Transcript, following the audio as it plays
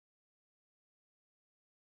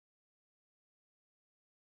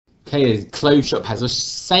Okay, the clothes shop has a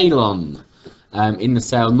sale on. In the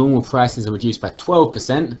sale, normal prices are reduced by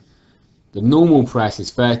 12%. The normal price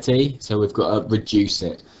is 30, so we've got to reduce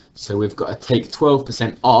it. So we've got to take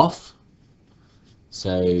 12% off.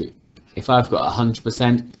 So if I've got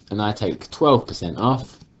 100% and I take 12%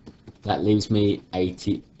 off, that leaves me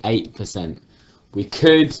 88%. We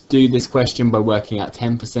could do this question by working out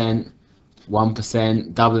 10%,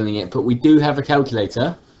 1%, doubling it, but we do have a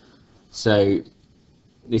calculator. So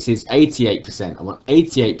this is 88%. I want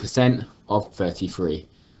 88% of 33.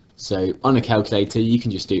 So on a calculator, you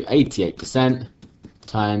can just do 88%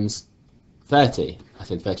 times 30. I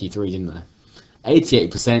said 33, didn't I?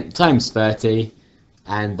 88% times 30,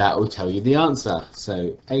 and that will tell you the answer.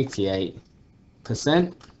 So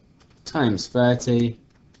 88% times 30,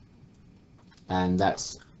 and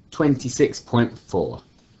that's 26.4.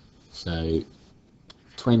 So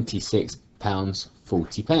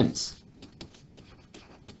 £26.40.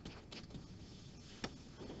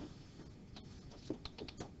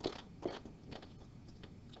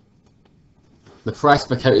 The price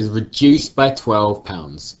per coat is reduced by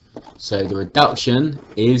 £12. So the reduction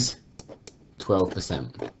is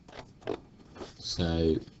 12%.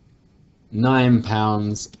 So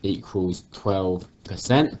 £9 equals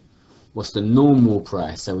 12%. What's the normal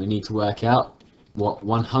price? So we need to work out what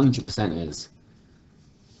 100% is.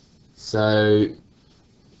 So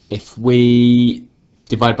if we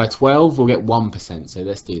divide by 12, we'll get 1%. So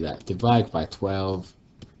let's do that. Divide by 12,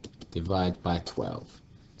 divide by 12.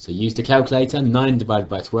 So use the calculator. 9 divided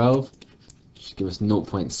by 12 should give us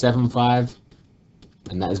 0.75,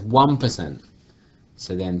 and that is 1%.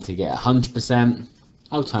 So then to get 100%,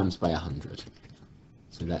 I'll times by 100.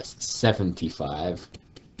 So that's 75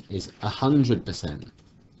 is 100%,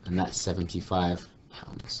 and that's £75.